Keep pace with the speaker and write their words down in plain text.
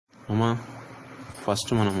అమ్మా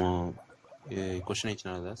ఫస్ట్ మనము క్వశ్చన్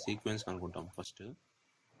ఇచ్చిన కదా సీక్వెన్స్ అనుకుంటాం. ఫస్ట్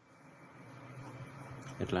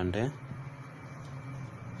ఎట్లా అంటే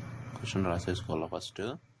క్వశ్చన్ రాసేసుకోవాలా. ఫస్ట్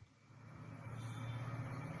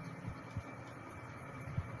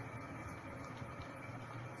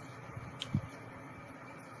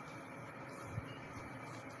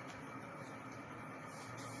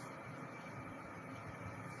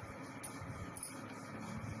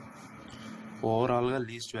ఓవరాల్గా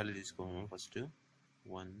లీస్ట్ వాల్యూ తీసుకోము. ఫస్ట్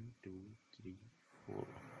 1 2 3 4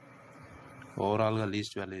 ఓవరాల్గా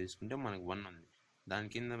లీస్ట్ వాల్యూ తీసుకుంటే మనకు 1 ఉంది. దాని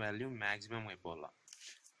కింద వాల్యూ మ్యాక్సిమం అయిపోవాలా.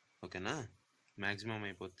 ఓకేనా? మ్యాక్సిమం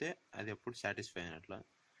అయిపోతే అది ఎప్పుడు సాటిస్ఫై అయినట్ల.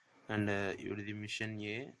 అండ్ ఇది మిషన్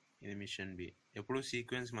ఏ, ఇది మిషన్ బి. ఎప్పుడు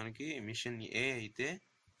సీక్వెన్స్ మనకి మిషన్ ఏ అయితే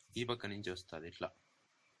ఈ పక్క నుంచి వస్తుంది ఇట్లా.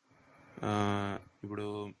 ఇప్పుడు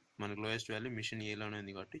మనకు లోయెస్ట్ వాల్యూ మిషన్ ఏలోనే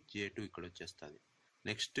ఉంది కాబట్టి J2 ఇక్కడ వచ్చేస్తుంది.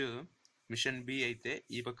 నెక్స్ట్ మిషన్ బి అయితే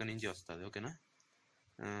ఈ పక్క నుంచి వస్తుంది. ఓకేనా?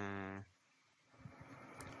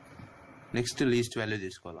 నెక్స్ట్ లీస్ట్ వాల్యూ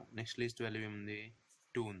తీసుకోవాలా. నెక్స్ట్ లీస్ట్ వాల్యూ ఏముంది?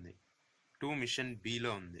 2 ఉంది. 2 మిషన్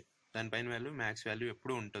బిలో ఉంది. దానిపైన వాల్యూ మ్యాక్స్ వాల్యూ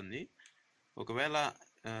ఎప్పుడు ఉంటుంది. ఒకవేళ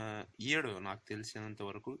ఇయ్యడు, నాకు తెలిసినంత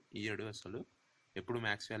వరకు ఇయ్యడు, అసలు ఎప్పుడు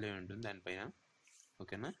మ్యాక్స్ వాల్యూ ఉంటుంది దానిపైన.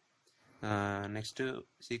 ఓకేనా? నెక్స్ట్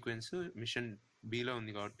సీక్వెన్స్ మిషన్ బిలో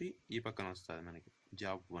ఉంది కాబట్టి ఈ పక్కన వస్తుంది మనకి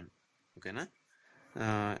జాబ్ 1. ఓకేనా?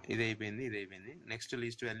 ఇది అయిపోయింది. నెక్స్ట్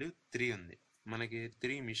లీస్ట్ వాల్యూ 3 ఉంది. మనకి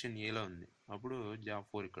 3 మిషన్ ఏలో ఉంది, అప్పుడు జాబ్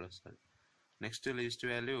 4 ఇక్కడ వస్తుంది. నెక్స్ట్ లీస్ట్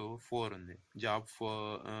వాల్యూ 4 ఉంది, జాబ్ 4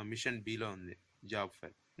 మిషన్ బిలో ఉంది, జాబ్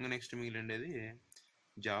 5. ఇంకా నెక్స్ట్ మిగిలిండేది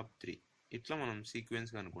జాబ్ 3. ఇట్లా మనం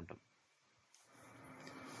సీక్వెన్స్ కనుక్కుంటాం.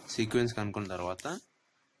 సీక్వెన్స్ కనుక్కున్న తర్వాత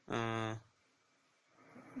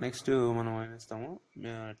నెక్స్ట్ మనం ఏం చేస్తాము,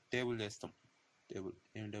 టేబుల్ చేస్తాం.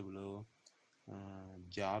 ఏం టేబుల్?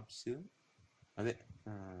 జాబ్స్, అదే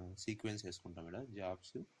సీక్వెన్స్ వేసుకుంటాం ఇక్కడ.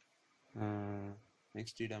 జాబ్స్,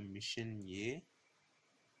 నెక్స్ట్ ఇక్కడ మిషన్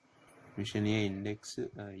ఏ ఇండెక్స్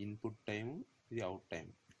ఇన్పుట్ టైము, ఇది out time.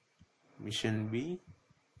 Machine be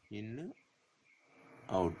in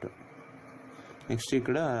out. Next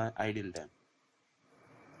ఇక్కడ ఐడిల్ టైం.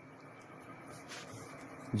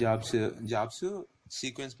 జాబ్స్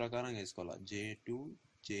సీక్వెన్స్ ప్రకారం వేసుకోవాలి. J2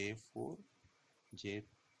 J4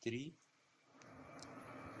 J3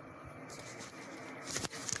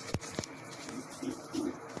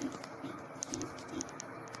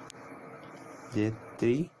 J3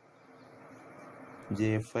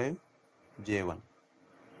 J5 J1.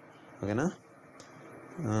 ఓకేనా?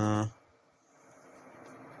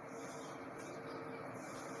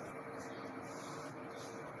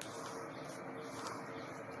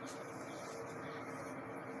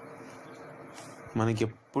 మనకి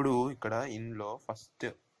ఎప్పుడు ఇక్కడ ఇన్లో ఫస్ట్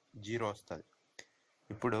 0 వస్తుంది.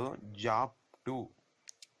 ఇప్పుడు జాబ్ 2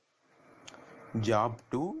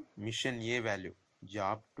 మిషన్ ఏ వాల్యూ,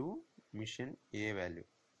 జాబ్ 2 మిషన్ ఏ వాల్యూ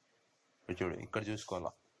చూడు, ఇక్కడ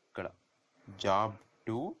చూసుకోవాలా. ఇక్కడ జాబ్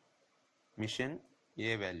 2 మిషన్ ఏ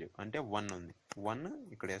వాల్యూ అంటే 1 ఉంది. 1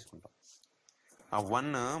 ఇక్కడ వేసుకుంటాం. ఆ 1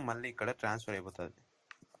 మళ్ళీ ఇక్కడ ట్రాన్స్ఫర్ అయిపోతుంది.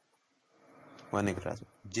 1 ఇక్కడ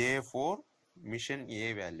ట్రాన్స్ఫర్. J4 మిషన్ ఏ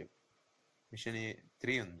వాల్యూ, మిషన్ ఏ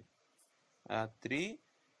 3 ఉంది. 3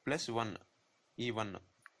 ప్లస్ 1, ఈ 1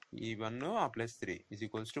 ప్లస్ 3 ఈజ్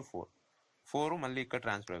ఈక్వల్స్ టు 4. 4 మళ్ళీ ఇక్కడ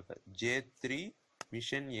ట్రాన్స్ఫర్ అవుతుంది. J3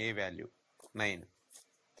 మిషన్ ఏ వాల్యూ 9.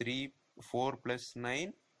 4 ప్లస్ 9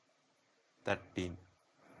 13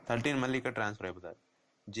 మళ్ళీ ఇక్కడ ట్రాన్స్ఫర్ అయిపోతుంది.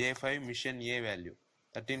 J5 మిషన్ ఏ వాల్యూ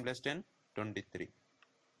 13 ప్లస్ 10 23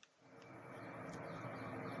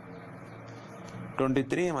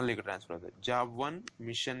 మళ్ళీ ఇక్కడ ట్రాన్స్ఫర్ అవుతుంది. జాబ్ 1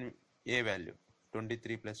 మిషన్ ఏ వాల్యూ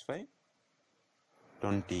 23 ప్లస్ 5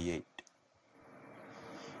 28.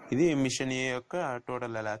 ఇది మిషన్ ఏ యొక్క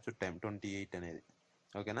టోటల్ ఎలాప్స్డ్ టైం 28 అనేది.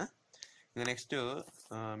 ఓకేనా? ఇంకా నెక్స్ట్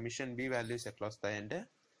మిషన్ బి వాల్యూస్ ఎట్లా వస్తాయంటే,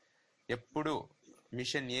 ఎప్పుడు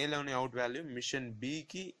machine ఏలోని out value machine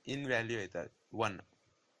బికి in value అవుతుంది 1.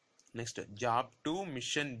 Next job 2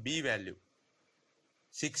 machine B value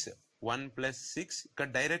 6. 1 plus 6 ఇక్కడ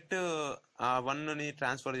డైరెక్ట్ ఆ 1ని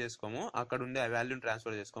ట్రాన్స్ఫర్ చేసుకోము, అక్కడ ఉండే ఆ వాల్యూని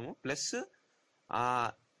ట్రాన్స్ఫర్ చేసుకోము. ప్లస్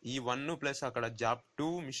ఈ 1 ప్లస్ అక్కడ జాబ్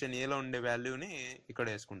 2 మిషన్ ఏలో ఉండే వాల్యూని ఇక్కడ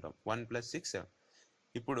వేసుకుంటాం. 1 ప్లస్ 6.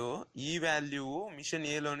 ఇప్పుడు ఈ value machine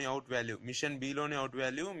ఏలోని out value, machine బిలోని out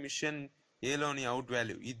value, machine ఏలోని out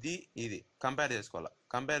value, ఇది కంపేర్ చేసుకోవాలి.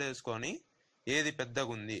 కంపేర్ చేసుకొని ఏది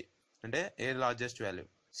పెద్దగా ఉంది అంటే ఏది లార్జెస్ట్ వాల్యూ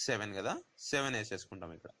 7 కదా, 7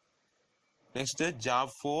 వేసేసుకుంటాం ఇక్కడ. Next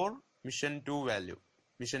job 4 machine 2 value,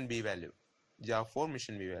 machine B value, job 4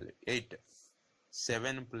 machine B value 8.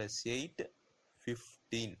 7 plus 8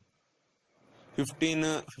 15.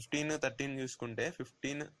 15 13 చూసుకుంటే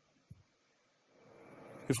 15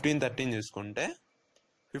 13 చూసుకుంటే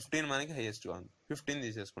 15 మనకి హైయెస్ట్గా ఉంది, 15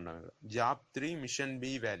 తీసేసుకుంటాం ఇక్కడ. Job 3 machine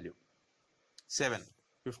B value 7,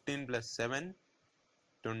 15 plus 7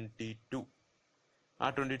 22. ఆ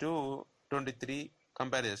 22 23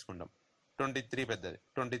 కంపేర్ చేసుకుంటాం, 23 పెద్దది,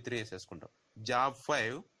 23 వేసేసుకుంటాం. Job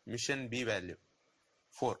 5 machine B value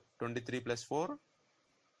 4, 23 plus 4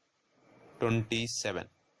 27,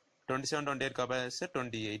 27 28 compare చేస్తే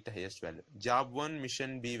 28 highest value. Job 1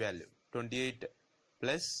 machine B value 28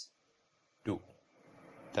 plus 2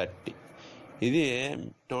 30. ఇది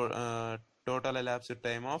total elapsed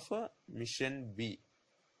time of mission B.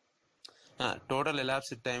 Total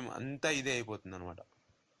elapsed time అంతా ఇదే అయిపోతుంది అనమాట,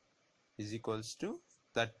 ఈజ్ ఈక్వల్స్ టు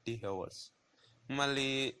 30 hours. మళ్ళీ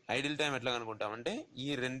ఐడిల్ టైం ఎట్లా కనుక్కుంటామంటే ఈ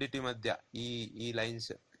రెండిటి మధ్య ఈ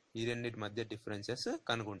లైన్స్, ఈ రెండిటి మధ్య డిఫరెన్సెస్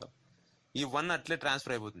కనుక్కుంటాం. ఈ 1 అట్లే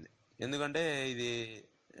ట్రాన్స్ఫర్ అయిపోతుంది, ఎందుకంటే ఇది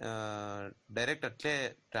డైరెక్ట్ అట్లే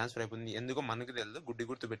ట్రాన్స్ఫర్ అయిపోతుంది. ఎందుకో మనకి తెలియదు, గుడ్డి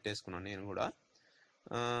గుర్తు పెట్టేసుకున్నాను నేను కూడా.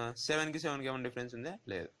 7కి 7కి ఏమైనా డిఫరెన్స్ ఉందా?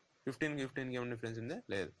 లేదు. 15కి 15కి ఏమైనా డిఫరెన్స్ ఉందా?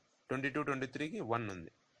 లేదు. 22 23కి 1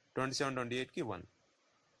 ఉంది, 27 28కి 1.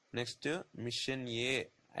 నెక్స్ట్ మిషన్ ఏ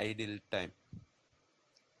ఐడిల్ టైం.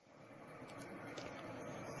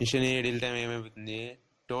 మిషన్ ఏ ఐడిల్ టైం ఏమైపోతుంది?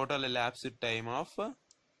 Total elapsed time of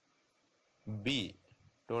B,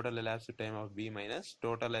 total elapsed time of B minus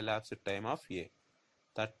total elapsed time of A.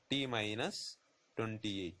 30 minus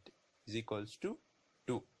 28 is equals to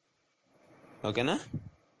 2. ఓకేనా?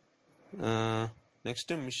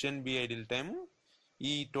 Next machine B idol time.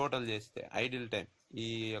 ఈ total చేస్తే idol time, ఈ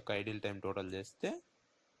యొక్క idol time total చేస్తే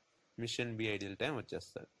machine B idol time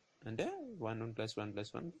వచ్చేస్తుంది. అంటే 1 + 1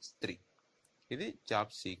 + 1 = 3. ఇది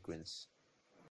job sequence.